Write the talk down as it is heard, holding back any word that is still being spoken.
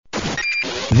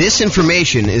This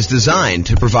information is designed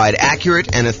to provide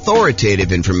accurate and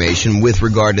authoritative information with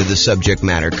regard to the subject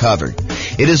matter covered.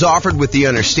 It is offered with the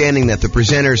understanding that the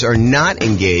presenters are not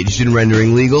engaged in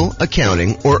rendering legal,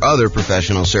 accounting, or other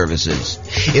professional services.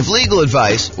 If legal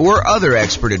advice or other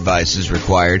expert advice is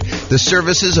required, the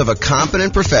services of a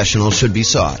competent professional should be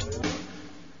sought.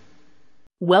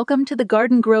 Welcome to the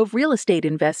Garden Grove Real Estate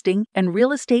Investing and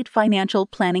Real Estate Financial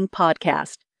Planning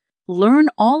Podcast. Learn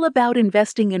all about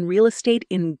investing in real estate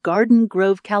in Garden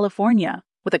Grove, California,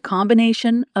 with a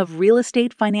combination of real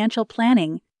estate financial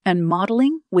planning and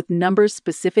modeling with numbers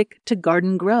specific to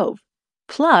Garden Grove.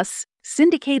 Plus,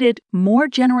 syndicated, more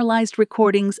generalized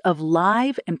recordings of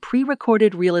live and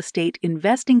pre-recorded real estate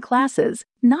investing classes,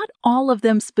 not all of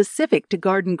them specific to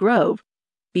Garden Grove.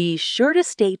 Be sure to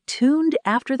stay tuned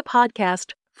after the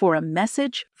podcast for a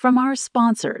message from our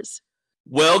sponsors.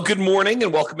 Well, good morning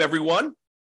and welcome, everyone.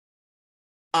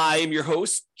 I am your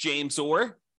host, James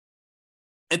Orr,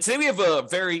 and today we have a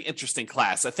very interesting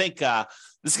class. I think this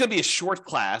is going to be a short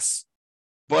class,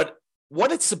 but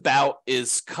what it's about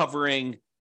is covering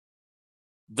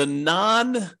the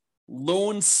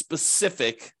non-loan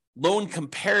specific, loan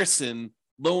comparison,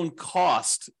 loan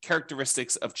cost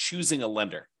characteristics of choosing a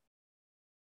lender.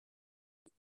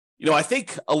 You know, I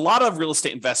think a lot of real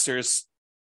estate investors,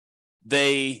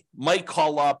 they might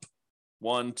call up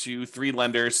 1, 2, 3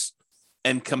 lenders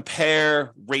and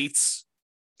compare rates,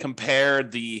 compare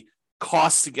the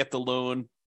cost to get the loan.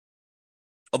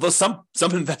 Although some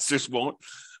investors won't.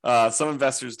 Some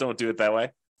investors don't do it that way.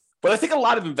 But I think a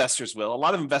lot of investors will. A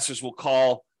lot of investors will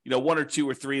call, 1 or 2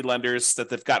 or 3 lenders that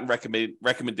they've gotten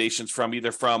recommendations from,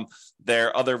 either from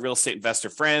their other real estate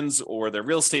investor friends or their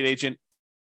real estate agent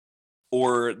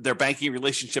or their banking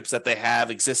relationships that they have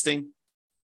existing.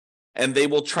 And they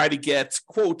will try to get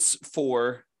quotes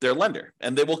for their lender.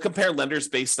 And they will compare lenders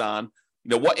based on,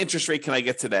 what interest rate can I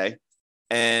get today?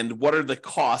 And what are the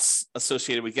costs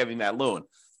associated with getting that loan?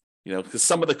 Because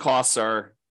some of the costs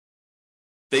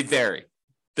they vary.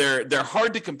 They're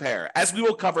hard to compare, as we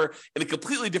will cover in a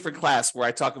completely different class where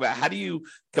I talk about how do you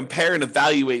compare and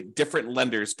evaluate different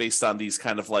lenders based on these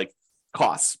kind of like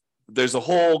costs. There's a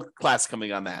whole class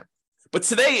coming on that. But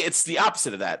today it's the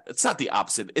opposite of that. It's not the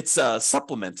opposite. It's a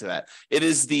supplement to that. It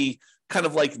is the kind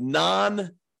of like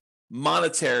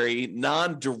non-monetary,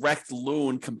 non-direct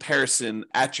loan comparison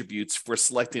attributes for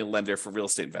selecting a lender for real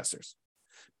estate investors.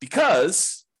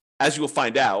 Because, as you will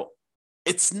find out,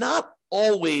 it's not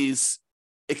always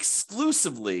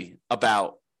exclusively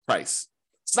about price.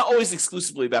 It's not always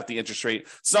exclusively about the interest rate.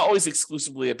 It's not always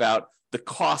exclusively about the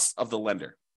cost of the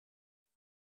lender.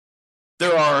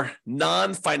 There are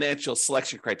non-financial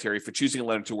selection criteria for choosing a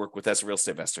lender to work with as a real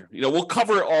estate investor. We'll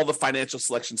cover all the financial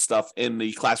selection stuff in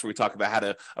the class where we talk about how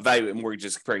to evaluate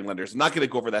mortgages comparing lenders. I'm not going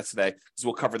to go over that today because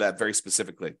we'll cover that very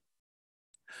specifically.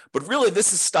 But really,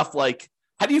 this is stuff like,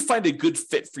 how do you find a good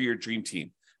fit for your dream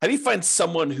team? How do you find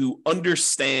someone who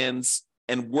understands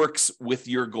and works with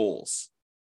your goals,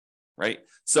 right?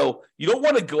 So you don't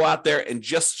want to go out there and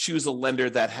just choose a lender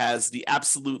that has the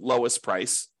absolute lowest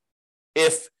price.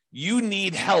 If you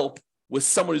need help with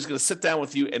someone who's going to sit down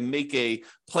with you and make a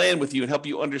plan with you and help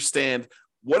you understand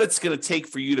what it's going to take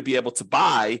for you to be able to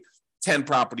buy 10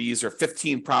 properties or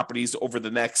 15 properties over the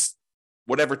next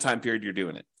whatever time period you're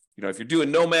doing it. If you're doing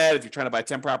Nomad, if you're trying to buy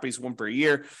 10 properties, 1 per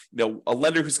year, a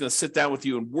lender who's going to sit down with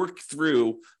you and work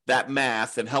through that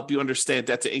math and help you understand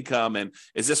debt to income. And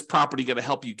is this property going to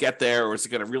help you get there? Or is it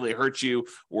going to really hurt you?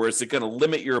 Or is it going to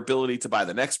limit your ability to buy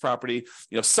the next property?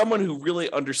 Someone who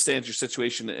really understands your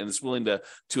situation and is willing to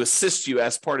assist you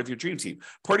as part of your dream team,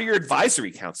 part of your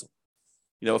advisory council.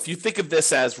 If you think of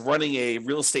this as running a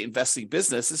real estate investing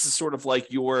business, this is sort of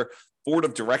like your board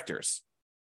of directors.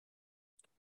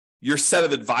 Your set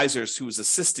of advisors who is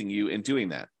assisting you in doing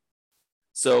that.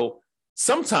 So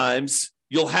sometimes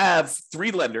you'll have 3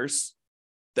 lenders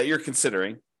that you're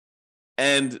considering,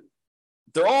 and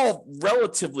they're all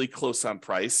relatively close on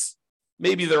price.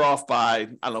 Maybe they're off by,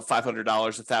 $500,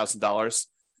 $1,000,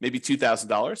 maybe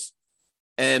 $2,000.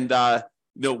 And,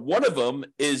 one of them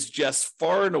is just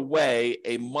far and away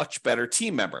a much better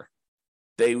team member.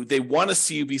 They want to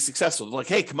see you be successful. They're like,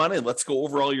 hey, come on in. Let's go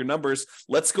over all your numbers.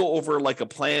 Let's go over like a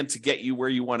plan to get you where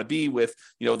you want to be with,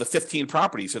 the 15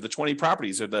 properties or the 20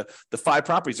 properties or the 5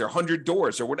 properties or 100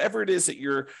 doors or whatever it is that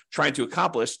you're trying to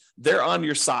accomplish. They're on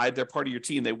your side. They're part of your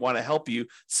team. They want to help you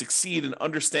succeed and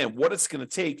understand what it's going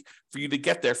to take for you to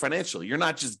get there financially. You're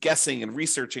not just guessing and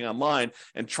researching online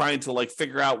and trying to like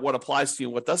figure out what applies to you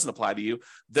and what doesn't apply to you.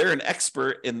 They're an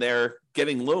expert in their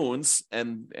getting loans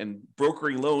and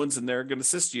brokering loans, and they're going to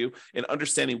assist you in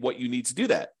understanding what you need to do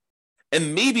that.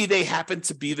 And maybe they happen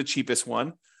to be the cheapest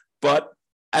one, but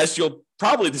as you'll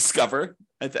probably discover,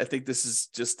 I think this is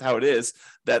just how it is,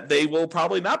 that they will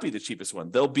probably not be the cheapest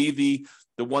one. They'll be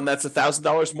the one that's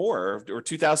 $1,000 more or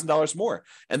 $2,000 more.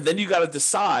 And then you got to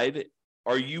decide,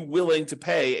 are you willing to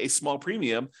pay a small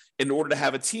premium in order to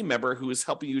have a team member who is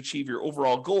helping you achieve your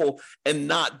overall goal and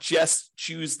not just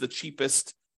choose the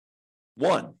cheapest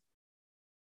one?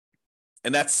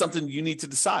 And that's something you need to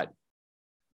decide.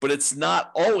 But it's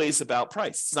not always about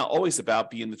price. It's not always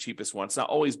about being the cheapest one. It's not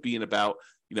always being about,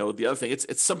 the other thing.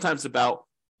 It's sometimes about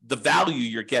the value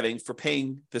you're getting for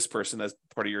paying this person as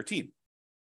part of your team.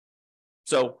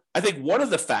 So I think one of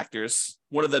the factors,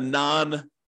 one of the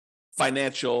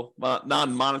non-financial,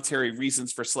 non-monetary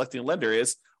reasons for selecting a lender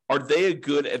is, are they a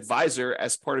good advisor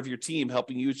as part of your team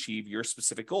helping you achieve your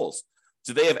specific goals?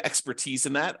 Do they have expertise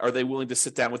in that? Are they willing to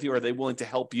sit down with you? Are they willing to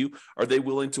help you? Are they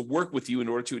willing to work with you in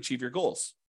order to achieve your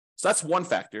goals? So that's one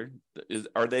factor.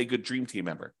 Are they a good dream team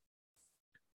member?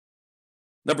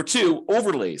 Number two,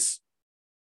 overlays.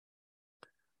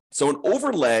 So an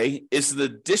overlay is an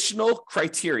additional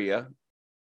criteria,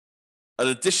 an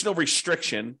additional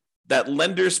restriction that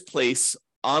lenders place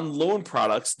on loan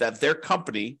products that their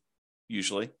company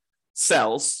usually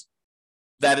sells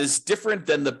that is different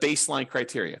than the baseline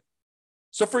criteria.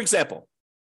 So for example,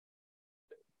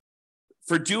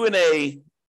 for doing a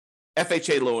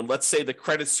FHA loan, let's say the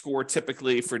credit score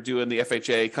typically for doing the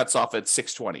FHA cuts off at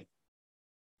 620.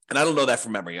 And I don't know that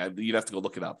from memory. You'd have to go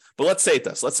look it up. But let's say it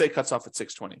does. Let's say it cuts off at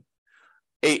 620.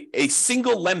 A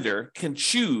single lender can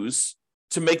choose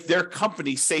to make their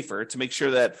company safer, to make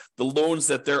sure that the loans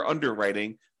that they're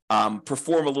underwriting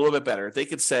perform a little bit better. They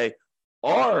could say,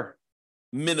 our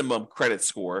minimum credit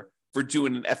score for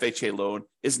doing an FHA loan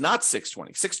is not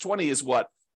 620. 620 is what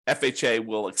FHA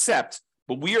will accept,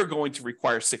 but we are going to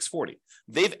require 640.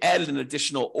 They've added an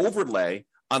additional overlay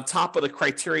on top of the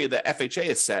criteria that FHA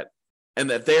has set, and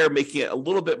that they're making it a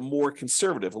little bit more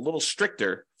conservative, a little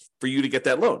stricter for you to get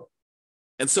that loan.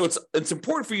 And so it's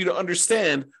important for you to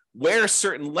understand where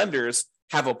certain lenders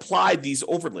have applied these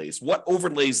overlays, what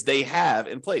overlays they have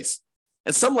in place.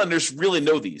 And some lenders really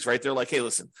know these, right? They're like, hey,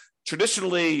 listen,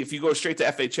 traditionally, if you go straight to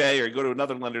FHA or you go to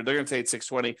another lender, they're going to say it's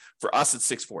 620. For us, it's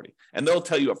 640. And they'll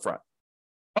tell you up front.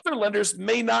 Other lenders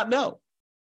may not know.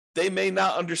 They may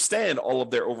not understand all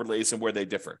of their overlays and where they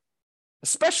differ,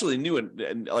 especially new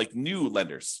and like new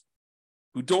lenders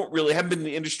who haven't been in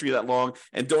the industry that long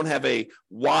and don't have a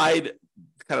wide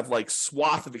kind of like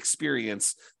swath of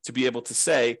experience to be able to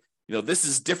say, this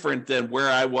is different than where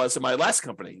I was in my last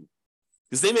company.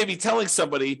 Because they may be telling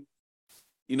somebody,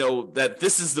 that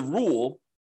this is the rule,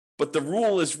 but the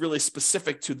rule is really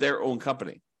specific to their own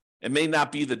company. It may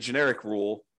not be the generic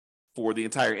rule for the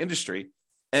entire industry,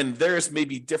 and theirs may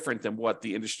be different than what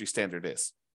the industry standard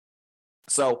is.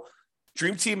 So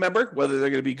dream team member, whether they're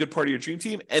going to be a good part of your dream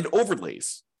team, and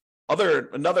overlays.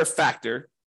 Another factor,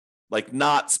 like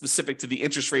not specific to the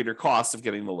interest rate or cost of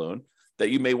getting the loan, that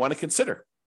you may want to consider.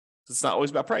 It's not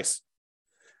always about price.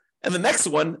 And the next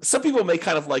one, some people may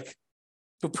kind of like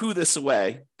poo-poo this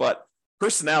away, but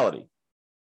personality.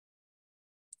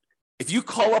 If you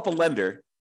call up a lender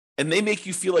and they make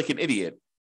you feel like an idiot,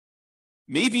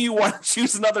 maybe you want to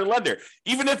choose another lender,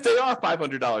 even if they are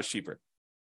 $500 cheaper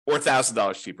or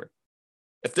 $1,000 cheaper.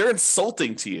 If they're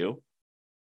insulting to you,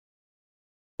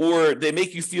 or they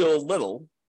make you feel little,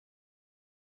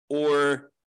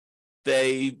 or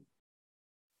they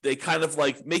kind of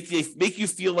like make you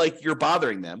feel like you're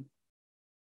bothering them,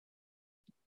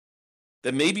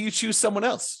 then maybe you choose someone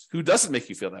else who doesn't make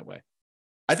you feel that way.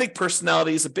 I think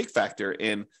personality is a big factor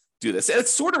in do this. And it's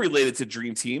sort of related to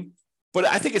Dream Team, but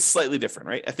I think it's slightly different,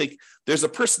 right? I think there's a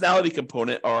personality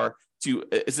component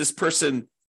is this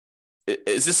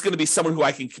going to be someone who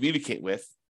I can communicate with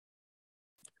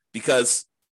because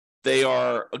they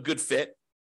are a good fit,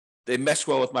 they mesh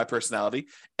well with my personality,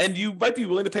 and you might be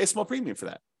willing to pay a small premium for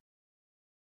that.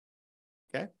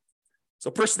 Okay?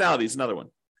 So personality is another one.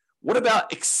 What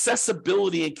about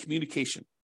accessibility and communication?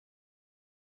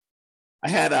 I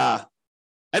had a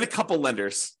couple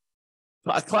lenders.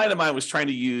 A client of mine was trying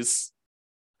to use,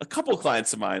 a couple of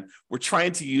clients of mine were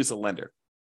trying to use a lender.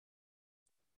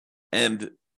 And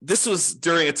this was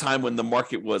during a time when the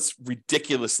market was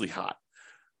ridiculously hot.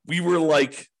 We were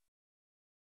like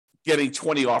getting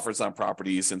 20 offers on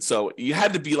properties. And so you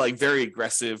had to be like very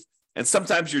aggressive. And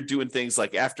sometimes you're doing things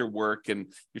like after work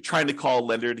and you're trying to call a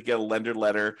lender to get a lender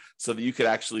letter so that you could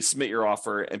actually submit your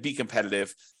offer and be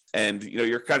competitive. And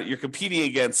you're competing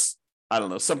against, I don't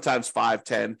know, sometimes 5,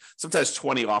 10, sometimes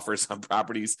 20 offers on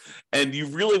properties. And you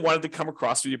really wanted to come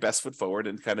across with your best foot forward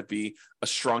and kind of be a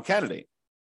strong candidate.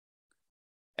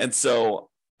 And so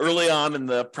early on in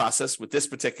the process with this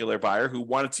particular buyer who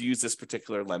wanted to use this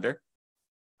particular lender,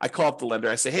 I call up the lender.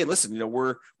 I say, hey, listen,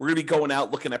 we're going to be going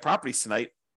out looking at properties tonight.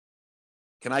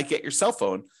 Can I get your cell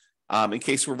phone in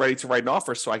case we're ready to write an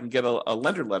offer so I can get a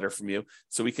lender letter from you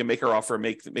so we can make our offer,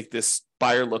 make this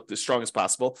buyer look as strong as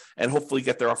possible and hopefully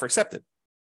get their offer accepted?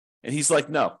 And he's like,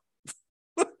 no,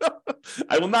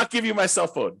 I will not give you my cell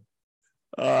phone.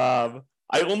 I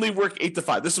only work 8 to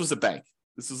 5. This was a bank.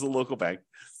 This was a local bank.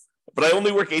 But I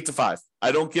only work 8 to 5.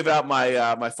 I don't give out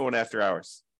my phone after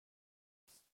hours.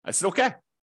 I said, okay.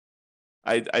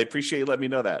 I appreciate you letting me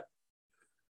know that.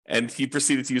 And he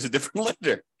proceeded to use a different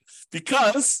lender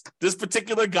because this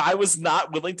particular guy was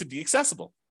not willing to be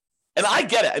accessible. And I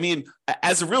get it. I mean,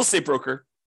 as a real estate broker,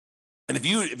 and if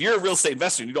you're a real estate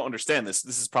investor and you don't understand this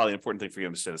is probably an important thing for you to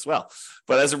understand as well.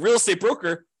 But as a real estate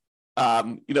broker,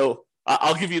 I'll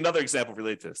give you another example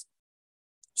related to this.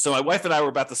 So my wife and I were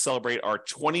about to celebrate our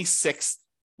 26th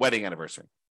wedding anniversary.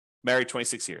 Married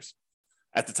 26 years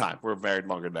at the time. We're married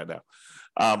longer than that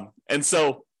now. And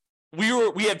so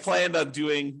we had planned on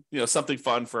doing, something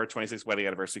fun for our 26th wedding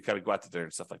anniversary, kind of go out to dinner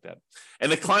and stuff like that. And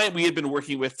the client we had been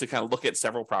working with to kind of look at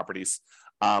several properties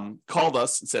called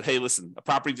us and said, hey, listen, a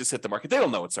property just hit the market. They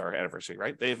don't know it's our anniversary,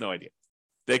 right? They have no idea.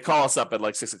 They call us up at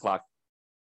like 6:00.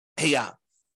 Hey,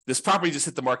 this property just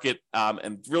hit the market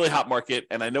and really hot market.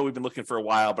 And I know we've been looking for a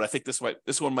while, but I think this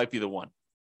one might be the one.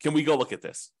 Can we go look at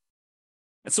this?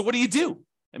 And so what do?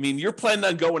 I mean, you're planning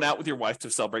on going out with your wife to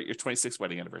celebrate your 26th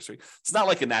wedding anniversary. It's not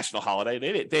like a national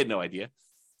holiday. They had no idea.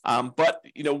 But,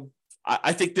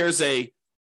 I think there's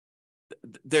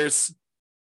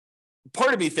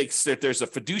part of me thinks that there's a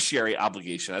fiduciary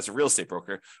obligation as a real estate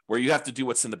broker where you have to do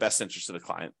what's in the best interest of the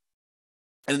client.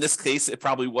 And in this case, it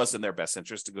probably was in their best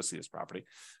interest to go see this property.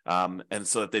 And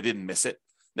so that they didn't miss it.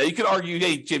 Now, you could argue,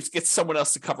 hey, James, get someone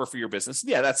else to cover for your business.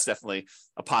 Yeah, that's definitely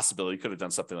a possibility. You could have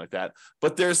done something like that.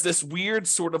 But there's this weird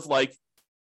sort of like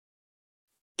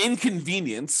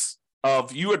inconvenience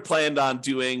of you had planned on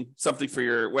doing something for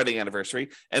your wedding anniversary,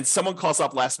 and someone calls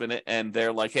up last minute and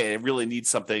they're like, hey, I really need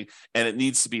something, and it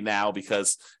needs to be now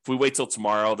because if we wait till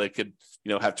tomorrow, they could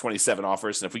have 27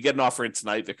 offers. And if we get an offer in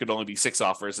tonight, there could only be 6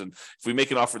 offers. And if we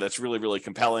make an offer that's really, really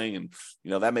compelling and,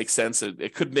 that makes sense,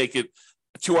 it could make it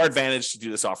to our advantage to do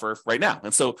this offer right now.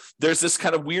 And so there's this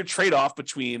kind of weird trade-off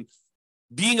between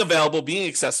being available, being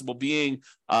accessible, being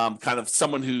kind of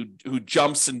someone who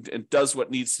jumps and does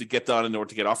what needs to get done in order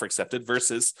to get offer accepted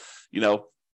versus,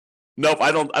 nope,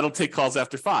 I don't take calls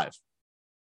after 5.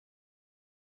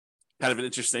 Kind of an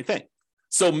interesting thing.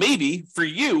 So maybe for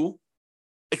you,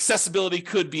 accessibility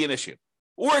could be an issue,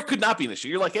 or it could not be an issue.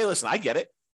 You're like, hey, listen, I get it.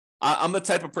 I'm the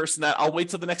type of person that I'll wait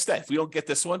till the next day. If we don't get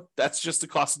this one, that's just the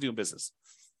cost of doing business.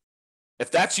 If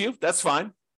that's you, that's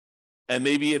fine. And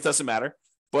maybe it doesn't matter.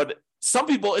 But some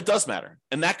people, it does matter.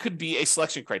 And that could be a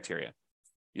selection criteria.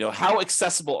 How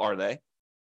accessible are they?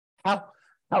 How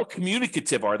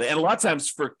communicative are they? And a lot of times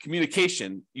for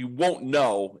communication, you won't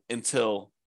know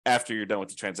until after you're done with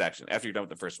the transaction, after you're done with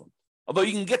the first one. Although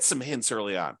you can get some hints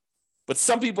early on. But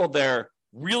some people, they're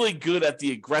really good at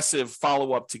the aggressive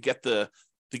follow-up to get the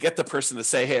person to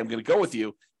say, hey, I'm going to go with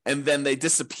you. And then they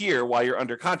disappear while you're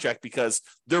under contract because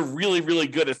they're really, really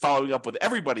good at following up with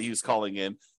everybody who's calling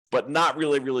in, but not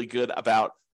really, really good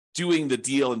about doing the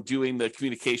deal and doing the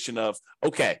communication of,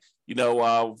 okay,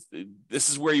 this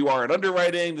is where you are in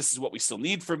underwriting. This is what we still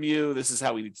need from you. This is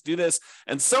how we need to do this.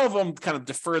 And some of them kind of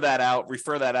refer that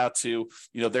out to,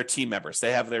 their team members.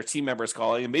 They have their team members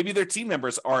calling, and maybe their team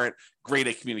members aren't great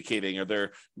at communicating, or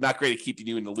they're not great at keeping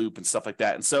you in the loop and stuff like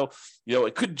that. And so,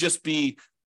 it could just be,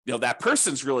 that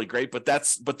person's really great, but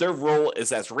their role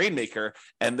is as rainmaker,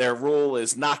 and their role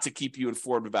is not to keep you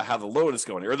informed about how the loan is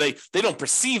going, or they don't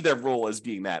perceive their role as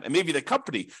being that. And maybe the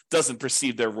company doesn't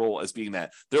perceive their role as being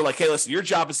that. They're like, hey, listen, your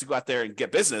job is to go out there and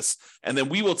get business, and then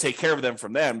we will take care of them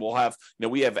from then. We'll have,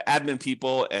 we have admin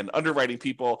people and underwriting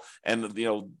people, and,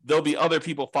 there'll be other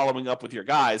people following up with your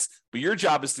guys, but your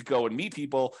job is to go and meet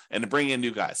people and to bring in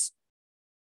new guys.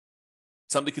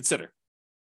 Something to consider.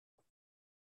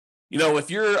 If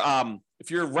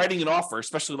you're writing an offer,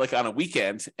 especially like on a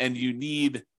weekend, and you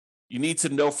need to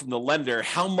know from the lender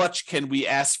how much can we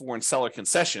ask for in seller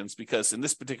concessions, because in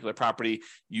this particular property,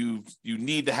 you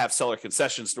need to have seller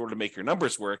concessions in order to make your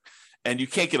numbers work, and you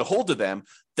can't get a hold of them,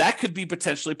 that could be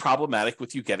potentially problematic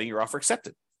with you getting your offer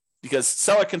accepted, because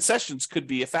seller concessions could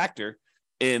be a factor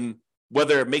in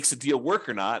whether it makes a deal work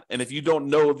or not. And if you don't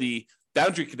know the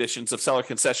boundary conditions of seller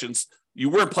concessions, you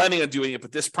weren't planning on doing it,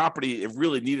 but this property, it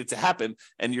really needed to happen,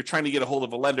 and you're trying to get a hold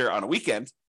of a lender on a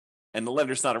weekend, and the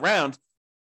lender's not around,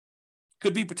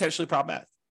 could be potentially problematic.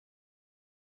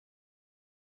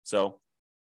 So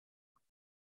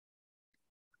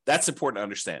That's important to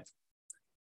understand.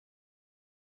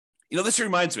 This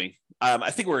reminds me,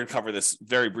 I think we're going to cover this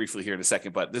very briefly here in a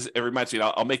second, but it reminds me,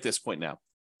 I'll make this point now.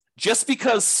 Just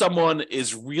because someone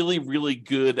is really, really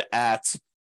good at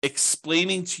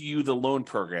explaining to you the loan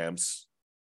programs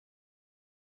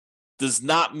does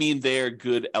not mean they're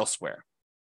good elsewhere.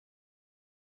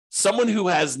 Someone who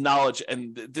has knowledge,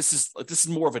 and this is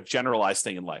more of a generalized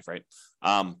thing in life, right?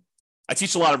 I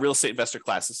teach a lot of real estate investor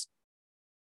classes.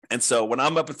 And so when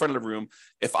I'm up in front of the room,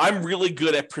 if I'm really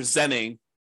good at presenting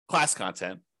class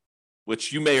content,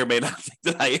 which you may or may not think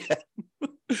that I am,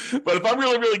 but if I'm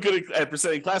really, really good at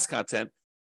presenting class content,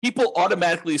 people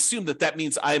automatically assume that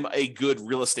means I'm a good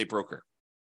real estate broker,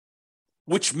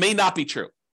 which may not be true.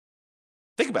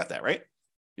 Think about that, right?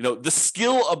 The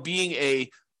skill of being a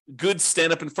good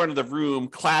stand up in front of the room,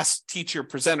 class teacher,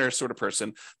 presenter sort of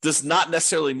person does not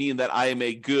necessarily mean that I am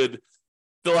a good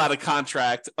fill out a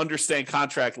contract, understand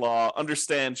contract law,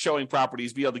 understand showing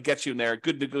properties, be able to get you in there,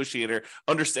 good negotiator,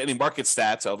 understanding market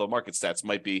stats, although market stats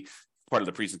might be part of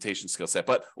the presentation skill set,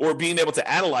 or being able to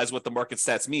analyze what the market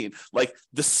stats mean. Like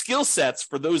the skill sets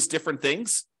for those different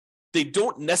things, they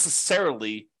don't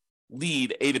necessarily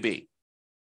lead A to B.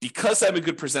 Because I'm a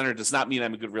good presenter does not mean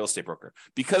I'm a good real estate broker.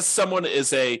 Because someone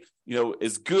is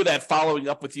is good at following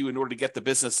up with you in order to get the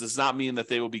business does not mean that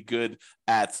they will be good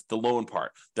at the loan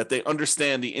part, that they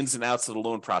understand the ins and outs of the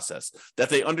loan process, that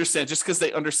they understand, just because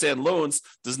they understand loans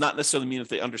does not necessarily mean that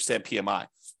they understand PMI.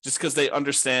 Just because they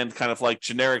understand kind of like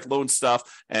generic loan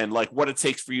stuff and like what it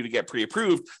takes for you to get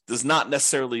pre-approved does not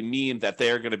necessarily mean that they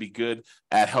are going to be good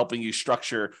at helping you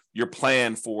structure your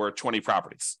plan for 20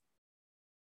 properties.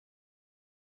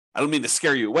 I don't mean to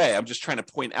scare you away. I'm just trying to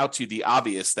point out to you the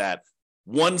obvious that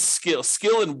one skill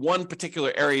in one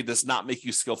particular area does not make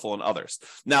you skillful in others.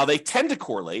 Now, they tend to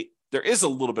correlate. There is a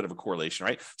little bit of a correlation,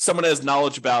 right? Someone has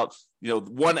knowledge about,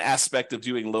 one aspect of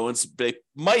doing loans, they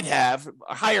might have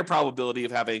a higher probability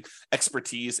of having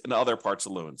expertise in other parts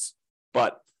of loans.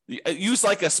 But use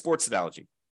like a sports analogy.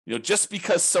 Just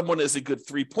because someone is a good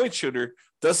three-point shooter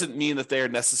doesn't mean that they are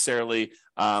necessarily,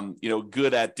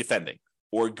 good at defending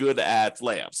or good at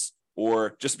layups,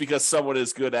 or just because someone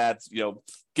is good at,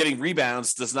 getting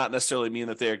rebounds does not necessarily mean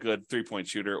that they're a good three-point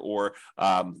shooter or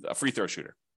a free throw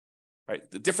shooter, right?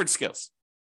 The different skills.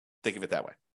 Think of it that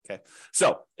way, okay?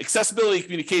 So accessibility,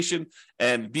 communication,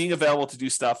 and being available to do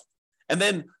stuff. And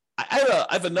then I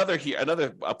have another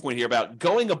point here about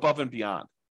going above and beyond.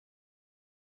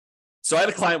 So I had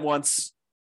a client once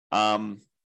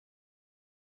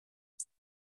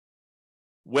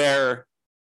where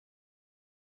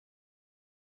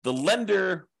the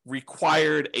lender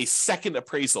required a second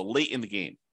appraisal late in the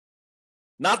game.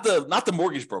 Not the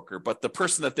mortgage broker, but the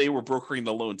person that they were brokering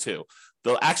the loan to,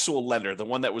 the actual lender, the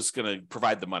one that was going to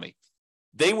provide the money.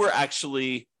 They were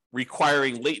actually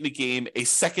requiring late in the game a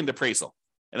second appraisal.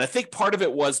 And I think part of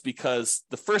it was because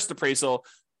the first appraisal,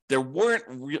 there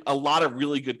weren't a lot of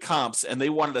really good comps, and they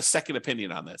wanted a second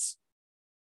opinion on this.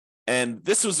 And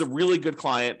this was a really good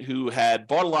client who had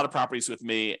bought a lot of properties with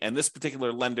me, and this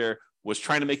particular lender was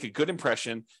trying to make a good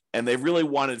impression, and they really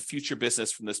wanted future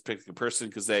business from this particular person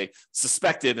because they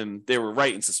suspected, and they were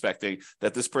right in suspecting,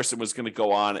 that this person was going to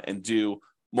go on and do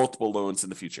multiple loans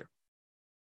in the future.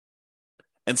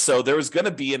 And so there was going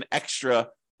to be an extra,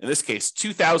 in this case,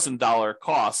 $2,000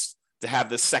 cost to have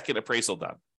this second appraisal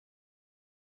done.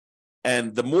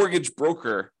 And the mortgage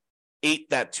broker ate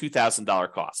that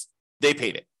 $2,000 cost. They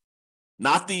paid it.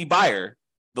 Not the buyer,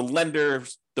 the lender,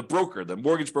 the broker, the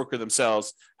mortgage broker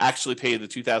themselves actually paid the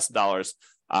 $2,000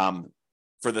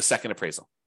 for the second appraisal.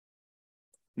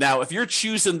 Now, if you're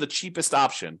choosing the cheapest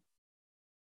option,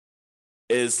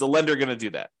 is the lender going to do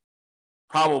that?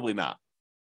 Probably not.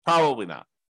 Probably not.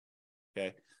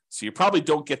 Okay. So you probably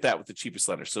don't get that with the cheapest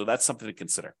lender. So that's something to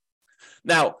consider.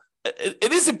 Now,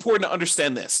 it is important to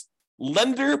understand this.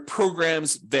 Lender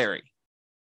programs vary.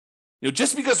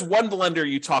 Just because one lender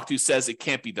you talk to says it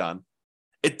can't be done,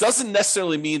 it doesn't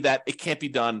necessarily mean that it can't be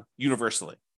done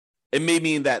universally. It may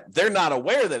mean that they're not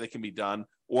aware that it can be done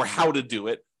or how to do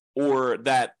it, or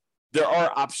that there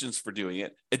are options for doing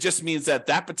it. It just means that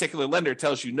that particular lender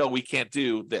tells you, no, we can't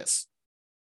do this.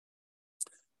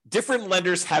 Different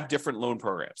lenders have different loan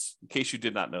programs, in case you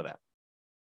did not know that.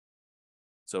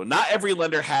 So not every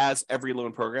lender has every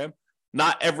loan program.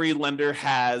 Not every lender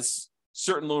has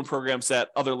certain loan programs that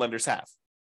other lenders have.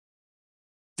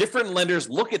 Different lenders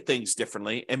look at things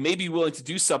differently and may be willing to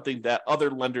do something that other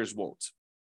lenders won't.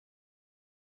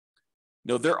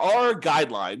 There are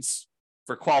guidelines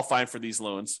for qualifying for these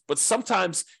loans, but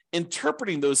sometimes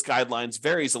interpreting those guidelines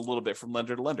varies a little bit from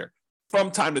lender to lender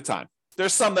from time to time.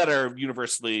 There's some that are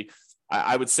universally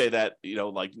I would say that,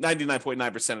 like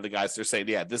 99.9% of the guys, they're saying,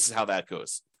 yeah, this is how that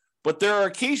goes. But there are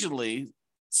occasionally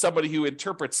somebody who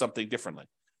interprets something differently.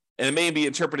 And it may be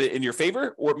interpreted in your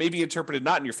favor, or it may be interpreted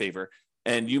not in your favor.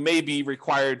 And you may be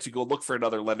required to go look for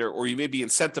another lender, or you may be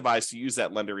incentivized to use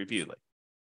that lender repeatedly.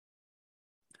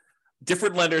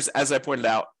 Different lenders, as I pointed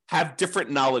out, have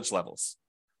different knowledge levels.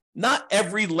 Not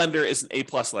every lender is an A+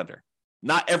 lender.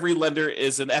 Not every lender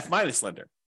is an F- lender.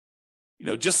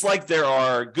 Just like there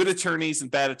are good attorneys and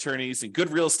bad attorneys, and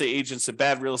good real estate agents and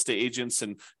bad real estate agents,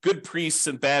 and good priests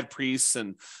and bad priests,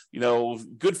 and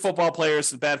good football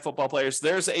players and bad football players,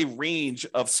 there's a range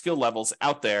of skill levels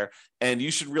out there, and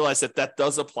you should realize that that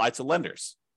does apply to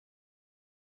lenders.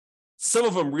 Some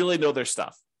of them really know their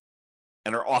stuff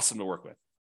and are awesome to work with.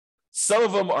 Some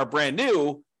of them are brand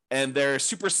new and they're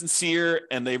super sincere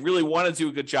and they really want to do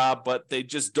a good job, but they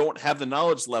just don't have the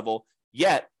knowledge level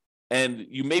yet. And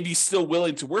you may be still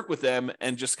willing to work with them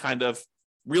and just kind of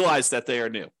realize that they are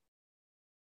new.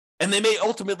 And they may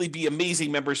ultimately be amazing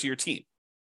members of your team.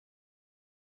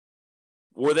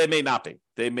 Or they may not be.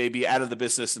 They may be out of the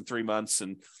business in 3 months,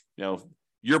 and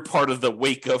you're part of the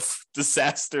wake of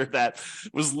disaster that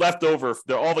was left over,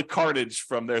 all the carnage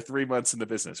from their 3 months in the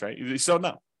business, right? You just don't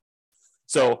know.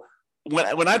 So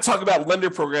when I talk about lender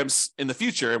programs in the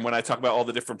future, and when I talk about all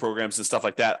the different programs and stuff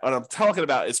like that, what I'm talking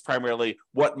about is primarily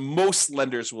what most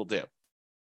lenders will do.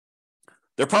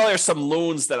 There probably are some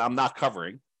loans that I'm not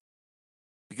covering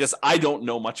because I don't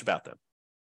know much about them.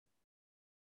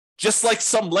 Just like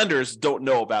some lenders don't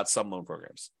know about some loan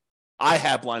programs. I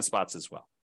have blind spots as well.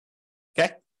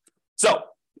 Okay? So,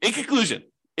 in conclusion,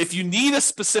 if you need a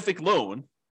specific loan,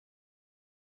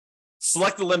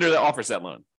 select the lender that offers that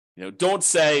loan. Don't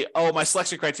say, oh, my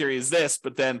selection criteria is this,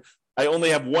 but then I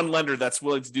only have one lender that's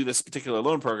willing to do this particular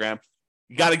loan program.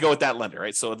 You got to go with that lender,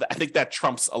 right? So I think that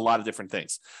trumps a lot of different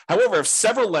things. However, if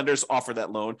several lenders offer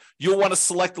that loan, you'll want to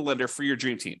select the lender for your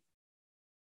dream team.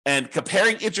 And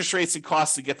comparing interest rates and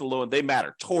costs to get the loan, they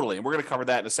matter totally. And we're going to cover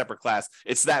that in a separate class.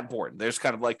 It's that important. There's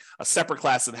kind of like a separate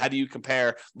class on how do you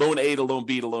compare loan A to loan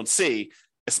B to loan C,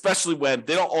 especially when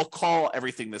they don't all call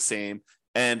everything the same.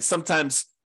 And sometimes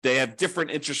they have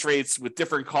different interest rates with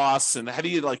different costs. And how do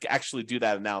you actually do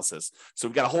that analysis? So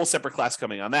we've got a whole separate class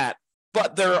coming on that.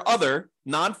 But there are other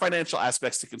non-financial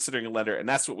aspects to considering a lender, and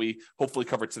that's what we hopefully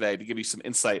covered today to give you some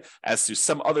insight as to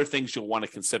some other things you'll want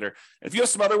to consider. And if you have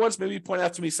some other ones, maybe point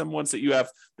out to me some ones that you have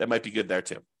that might be good there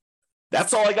too.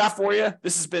 That's all I got for you.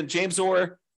 This has been James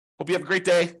Orr. Hope you have a great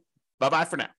day. Bye-bye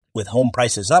for now. With home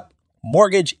prices up,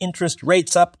 mortgage interest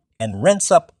rates up, and rents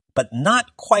up, but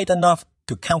not quite enough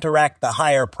to counteract the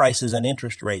higher prices and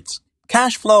interest rates,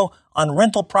 cash flow on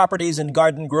rental properties in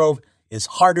Garden Grove is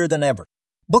harder than ever.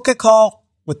 Book a call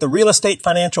with the Real Estate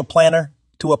Financial Planner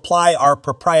to apply our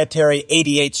proprietary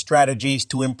 88 strategies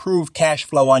to improve cash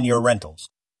flow on your rentals.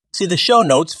 See the show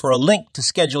notes for a link to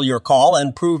schedule your call and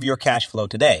improve your cash flow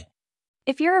today.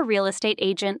 If you're a real estate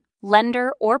agent,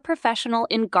 lender, or professional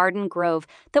in Garden Grove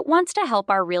that wants to help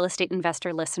our real estate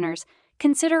investor listeners,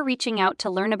 consider reaching out to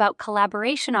learn about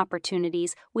collaboration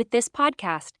opportunities with this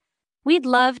podcast. We'd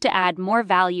love to add more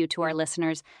value to our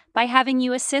listeners by having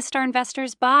you assist our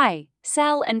investors buy,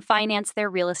 sell, and finance their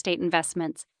real estate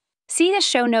investments. See the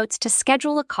show notes to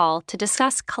schedule a call to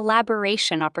discuss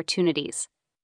collaboration opportunities.